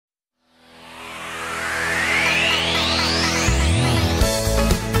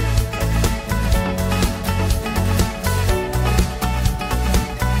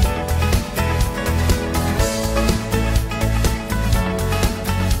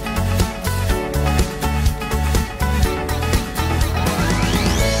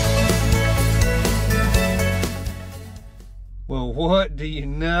do you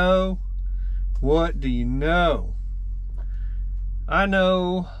know? What do you know? I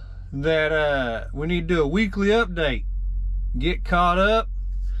know that we need to do a weekly update. Get caught up.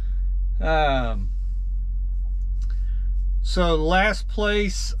 So the last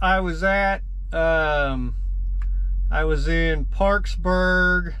place I was at, I was in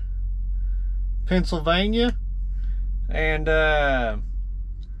Parksburg, Pennsylvania, and I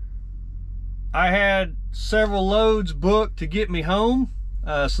had several loads booked to get me home,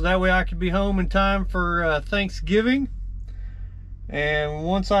 so that way I could be home in time for Thanksgiving. And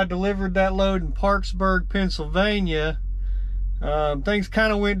once I delivered that load in Parksburg, Pennsylvania, things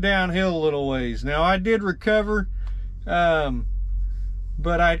kind of went downhill a little ways. Now I did recover,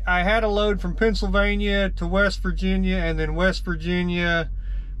 but I had a load from Pennsylvania to West Virginia, and then West Virginia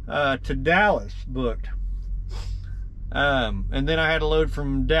to Dallas booked. And then I had a load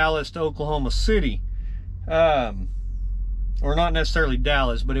from Dallas to Oklahoma City. Or not necessarily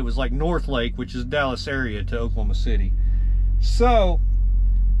Dallas, but it was like North Lake, which is Dallas area, to Oklahoma City. So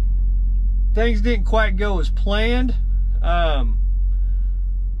things didn't quite go as planned, but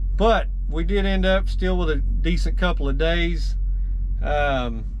we did end up still with a decent couple of days.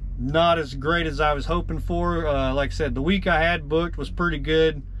 Not as great as I was hoping for. Like I said, the week I had booked was pretty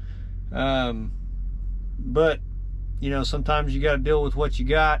good, but you know, sometimes you got to deal with what you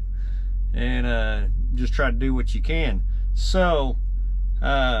got and just try to do what you can. So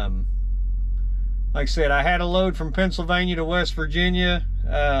like I said, I had a load from Pennsylvania to West Virginia.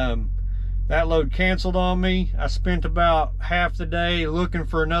 That load canceled on me. I spent about half the day looking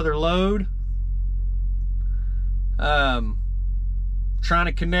for another load, trying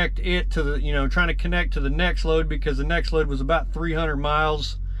to connect it to the, trying to connect to the next load, because the next load was about 300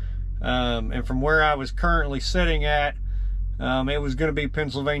 miles. And from where I was currently sitting at, it was going to be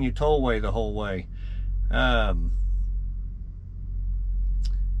Pennsylvania tollway the whole way.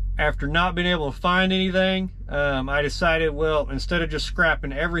 After not being able to find anything, I decided, well, instead of just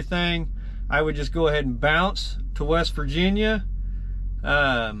scrapping everything, I would just go ahead and bounce to West Virginia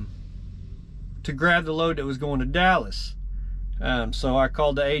to grab the load that was going to Dallas. So I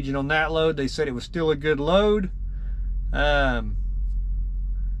called the agent on that load. They said it was still a good load.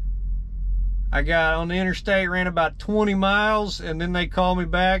 I got on the interstate, ran about 20 miles, and then they called me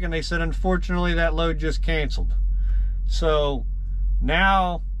back and they said, unfortunately, that load just canceled. So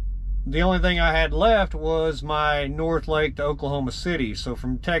now the only thing I had left was my North Lake to Oklahoma City. So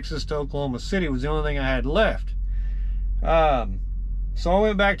from Texas to Oklahoma City was the only thing I had left. So I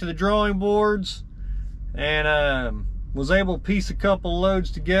went back to the drawing boards and was able to piece a couple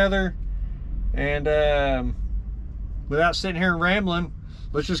loads together. And without sitting here and rambling,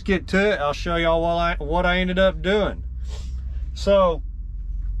 let's just get to it. I'll show y'all what I ended up doing. So,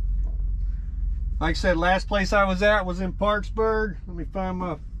 like I said, last place I was at was in Parksburg. Let me find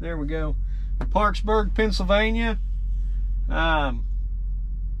my, there we go. Parksburg, Pennsylvania. I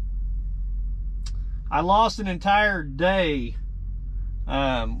lost an entire day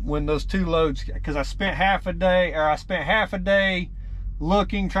when those two loads, because I spent half a day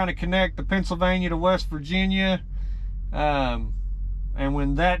looking, trying to connect the Pennsylvania to West Virginia. And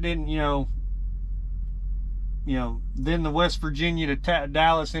when that didn't, then the West Virginia to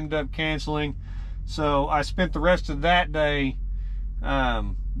Dallas ended up canceling. So I spent the rest of that day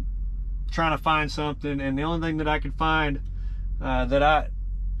trying to find something, and the only thing that I could find that I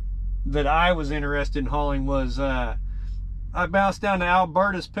was interested in hauling was I bounced down to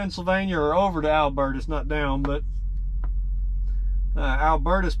Albertus, Pennsylvania, or over to Albertus, not down, but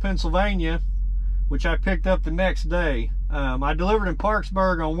Albertus, Pennsylvania, which I picked up the next day. I delivered in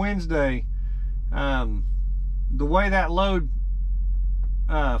Parksburg on Wednesday. The way that load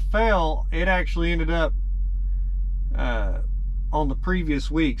fell, it actually ended up on the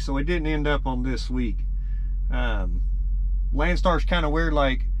previous week, so it didn't end up on this week. Landstar's kind of weird,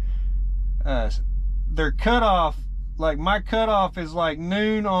 like their cutoff, like my cutoff is like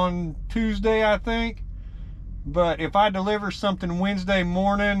noon on Tuesday, I think, but if I deliver something Wednesday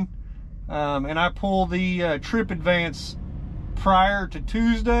morning and I pull the trip advance prior to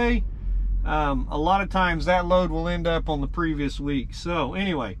Tuesday, a lot of times that load will end up on the previous week. So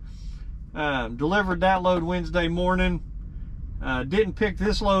anyway, delivered that load Wednesday morning. Didn't pick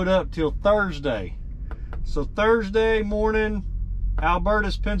this load up till Thursday. So Thursday morning,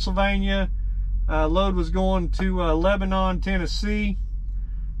 Albertus, Pennsylvania, load was going to Lebanon, Tennessee.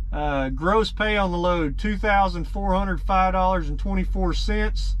 Gross pay on the load,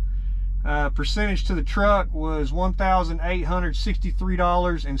 $2,405.24. Percentage to the truck was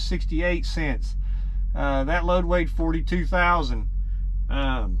 $1,863.68. That load weighed 42,000.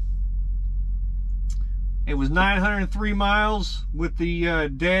 It was 903 miles with the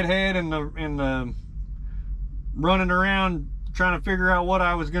deadhead and the running around trying to figure out what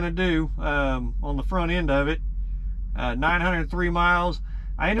I was going to do on the front end of it. 903 miles.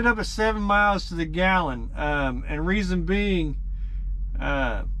 I ended up at 7 miles to the gallon, and reason being,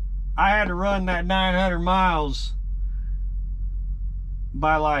 I had to run that 900 miles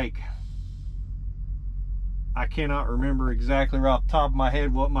by, like, I cannot remember exactly right off the top of my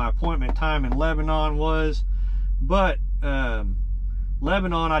head what my appointment time in Lebanon was, but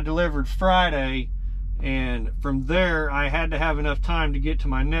Lebanon I delivered Friday, and from there I had to have enough time to get to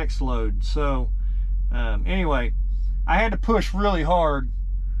my next load. So anyway, I had to push really hard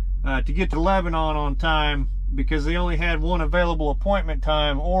to get to Lebanon on time, because they only had one available appointment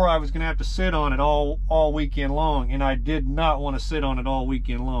time, or I was going to have to sit on it all weekend long, and I did not want to sit on it all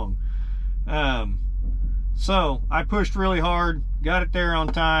weekend long. So I pushed really hard, got it there on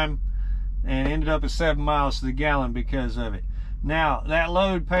time, and ended up at 7 miles to the gallon because of it. Now, that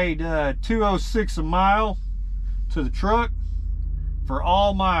load paid $2.06 a mile to the truck for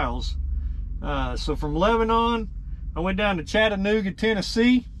all miles. So from Lebanon, I went down to Chattanooga,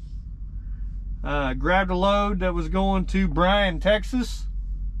 Tennessee, grabbed a load that was going to Bryan, Texas.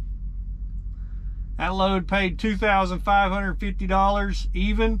 That load paid $2,550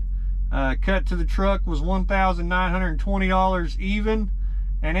 even. Cut to the truck was $1,920 even,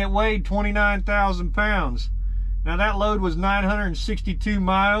 and it weighed 29,000 pounds. Now that load was 962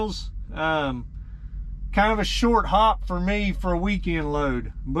 miles. Kind of a short hop for me for a weekend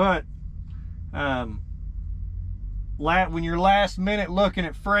load, but when you're last minute looking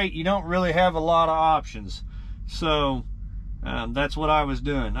at freight, you don't really have a lot of options. So that's what I was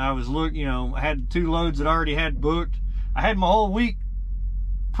doing. I was I had 2 loads that I already had booked. I had my whole week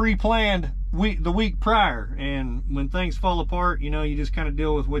pre-planned the week prior, and when things fall apart, you just kind of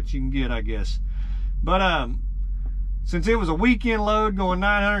deal with what you can get, I guess. But since it was a weekend load going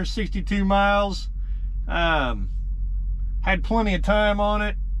 962 miles, had plenty of time on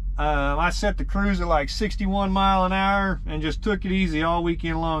it. I set the cruise at like 61 mile an hour and just took it easy all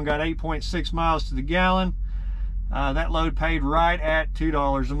weekend long. Got 8.6 miles to the gallon. That load paid right at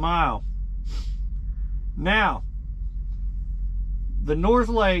 $2 a mile. Now, the North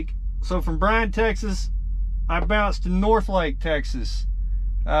Lake, so from Bryan, Texas, I bounced to North Lake, Texas.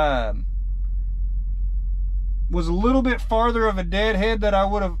 Was a little bit farther of a deadhead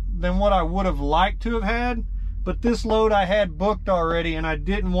than what I would have liked to have had, but this load I had booked already, and I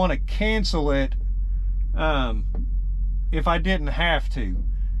didn't want to cancel it if I didn't have to.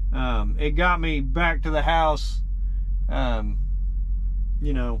 It got me back to the house,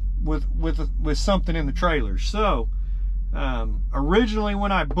 with something in the trailer. So originally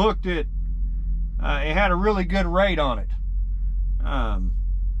when I booked it, it had a really good rate on it,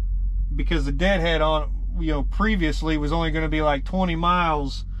 because the deadhead on it, previously was only going to be like 20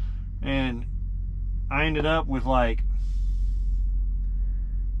 miles, and I ended up with like,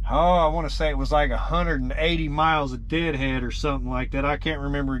 I want to say it was like 180 miles of deadhead or something like that. I can't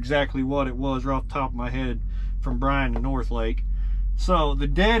remember exactly what it was right off the top of my head from Bryan to North Lake. So the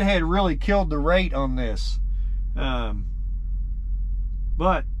deadhead really killed the rate on this. But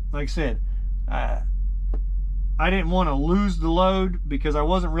like I said, I didn't want to lose the load, because I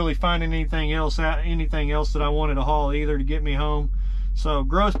wasn't really finding anything else that I wanted to haul either to get me home. So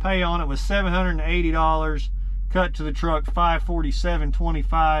gross pay on it was $780. Cut to the truck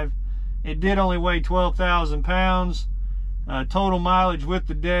 $547.25. It did only weigh 12,000 pounds. Total mileage with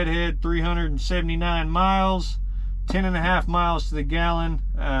the deadhead 379 miles, 10.5 miles to the gallon.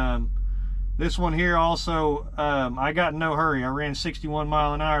 This one here also, I got in no hurry. I ran 61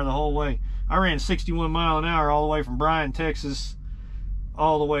 mile an hour the whole way. I ran 61 mile an hour all the way from Bryan, Texas,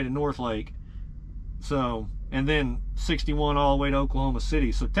 all the way to North Lake. So, and then 61 all the way to Oklahoma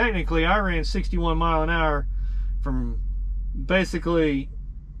City. So technically I ran 61 mile an hour from basically,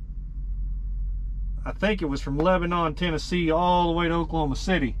 I think it was from Lebanon, Tennessee, all the way to Oklahoma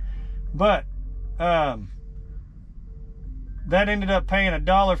City. But that ended up paying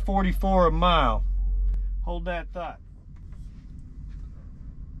 $1.44 a mile. Hold that thought.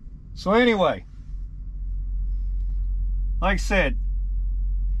 So anyway, like I said,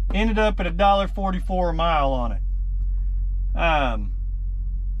 ended up at $1.44 a mile on it.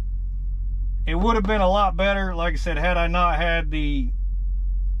 It would have been a lot better, like I said, had I not had the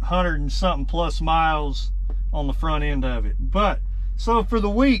 100 and something plus miles on the front end of it. But so for the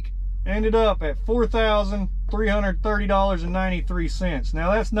week, ended up at $4,330.93.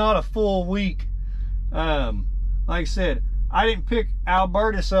 Now that's not a full week. Like I said, I didn't pick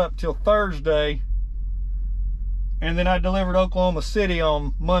Albertus up till Thursday, and then I delivered Oklahoma City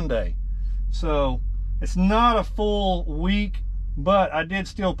on Monday. So It's not a full week, but I did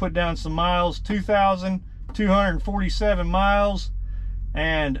still put down some miles, 2,247 miles.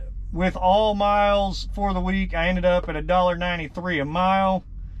 And with all miles for the week, I ended up at $1.93 a mile.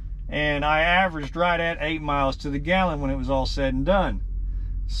 And I averaged right at 8 miles to the gallon when it was all said and done.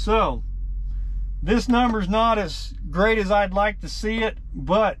 So this number's not as great as I'd like to see it,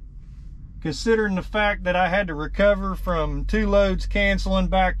 but considering the fact that I had to recover from 2 loads canceling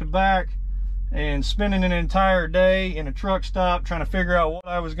back to back and spending an entire day in a truck stop trying to figure out what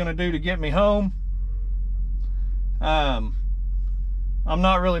I was going to do to get me home, I'm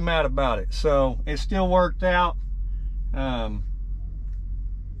not really mad about it. So it still worked out. I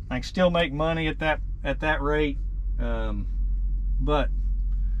can still make money at that rate, but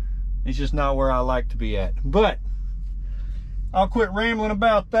it's just not where I like to be at. But I'll quit rambling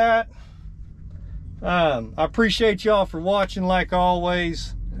about that. I appreciate y'all for watching like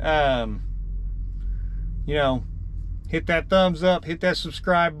always. You know, hit that thumbs up, hit that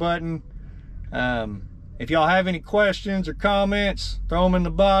subscribe button. If y'all have any questions or comments, throw them in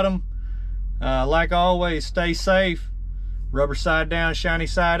the bottom. Like always, stay safe. Rubber side down, shiny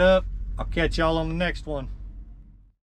side up. I'll catch y'all on the next one.